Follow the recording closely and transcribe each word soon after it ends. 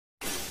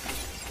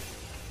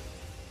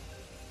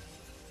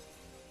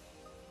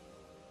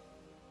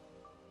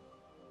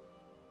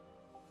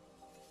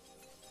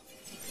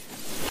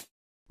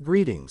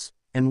Greetings,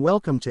 and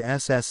welcome to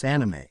SS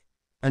Anime.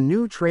 A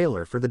new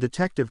trailer for the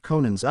Detective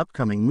Conan's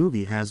upcoming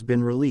movie has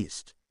been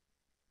released.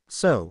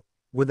 So,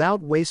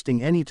 without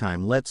wasting any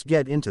time, let's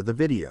get into the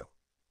video.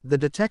 The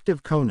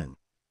Detective Conan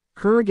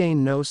Kurogane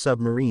no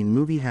Submarine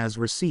movie has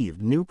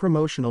received new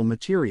promotional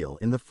material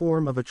in the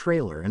form of a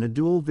trailer and a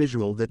dual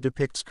visual that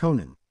depicts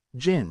Conan,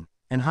 Jin,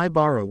 and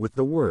Haibara with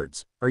the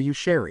words, "Are you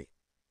Sherry?"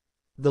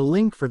 The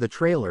link for the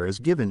trailer is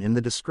given in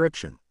the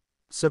description,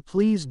 so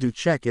please do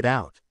check it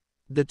out.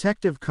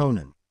 Detective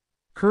Conan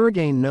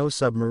Kurogane no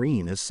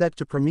Submarine is set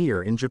to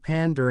premiere in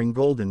Japan during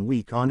Golden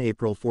Week on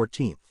April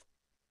 14th.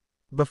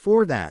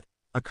 Before that,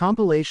 a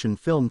compilation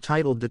film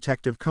titled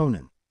Detective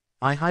Conan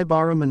I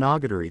Haibara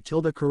Monogatari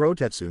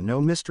Kurotetsu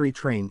no Mystery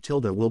Train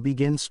will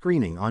begin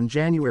screening on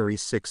January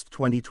 6,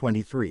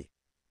 2023.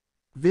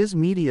 Viz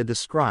Media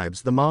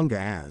describes the manga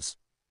as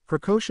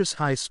precocious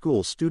high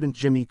school student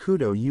Jimmy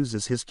Kudo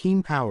uses his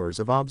keen powers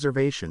of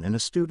observation and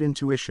astute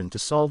intuition to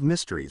solve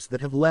mysteries that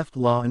have left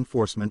law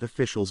enforcement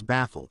officials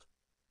baffled.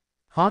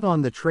 Hot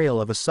on the trail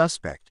of a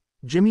suspect,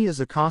 Jimmy is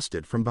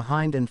accosted from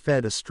behind and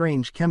fed a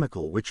strange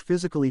chemical which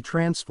physically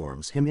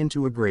transforms him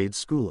into a grade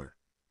schooler.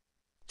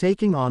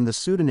 Taking on the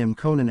pseudonym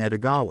Conan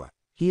Edogawa,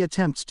 he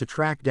attempts to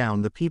track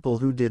down the people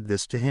who did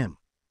this to him.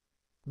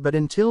 But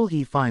until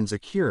he finds a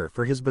cure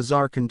for his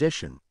bizarre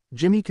condition,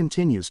 Jimmy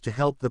continues to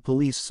help the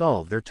police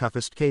solve their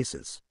toughest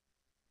cases.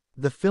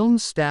 The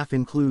film's staff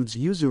includes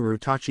Yuzuru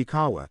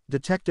Tachikawa,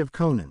 Detective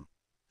Conan,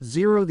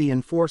 Zero the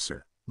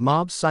Enforcer,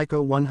 Mob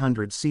Psycho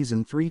 100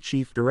 Season 3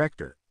 Chief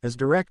Director, as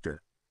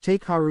Director,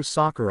 Takeharu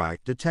Sakurai,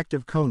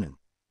 Detective Conan,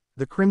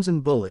 The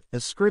Crimson Bullet,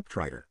 as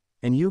Scriptwriter,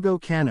 and Yugo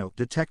Kanno,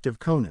 Detective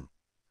Conan,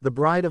 The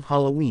Bride of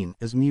Halloween,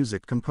 as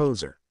Music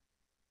Composer.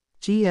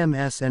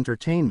 TMS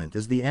Entertainment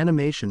is the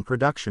animation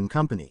production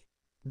company.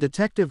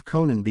 Detective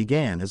Conan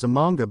began as a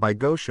manga by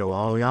Gosho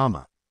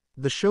Aoyama.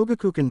 The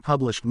Shogakukan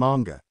published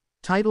manga,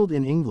 titled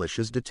in English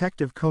as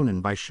Detective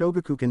Conan by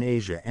Shogakukan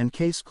Asia and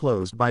Case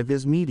Closed by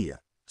Viz Media,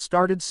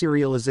 started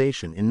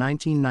serialization in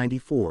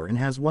 1994 and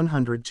has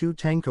 102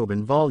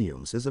 tankobon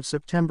volumes as of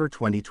September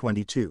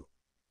 2022.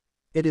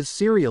 It is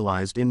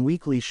serialized in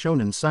Weekly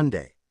Shonen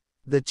Sunday.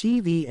 The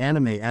TV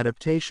anime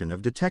adaptation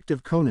of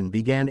Detective Conan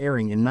began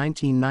airing in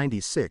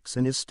 1996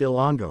 and is still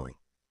ongoing.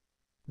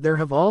 There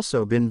have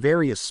also been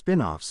various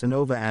spin-offs and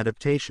OVA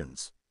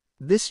adaptations.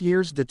 This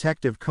year's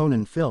Detective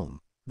Conan film,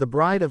 The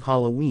Bride of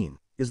Halloween,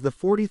 is the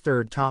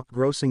 43rd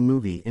top-grossing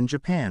movie in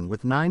Japan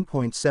with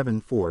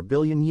 9.74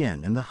 billion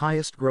yen and the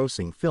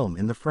highest-grossing film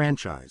in the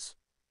franchise.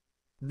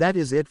 That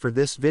is it for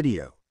this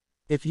video.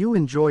 If you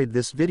enjoyed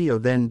this video,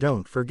 then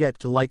don't forget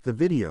to like the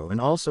video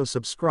and also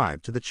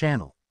subscribe to the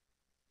channel.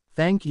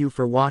 Thank you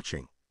for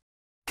watching.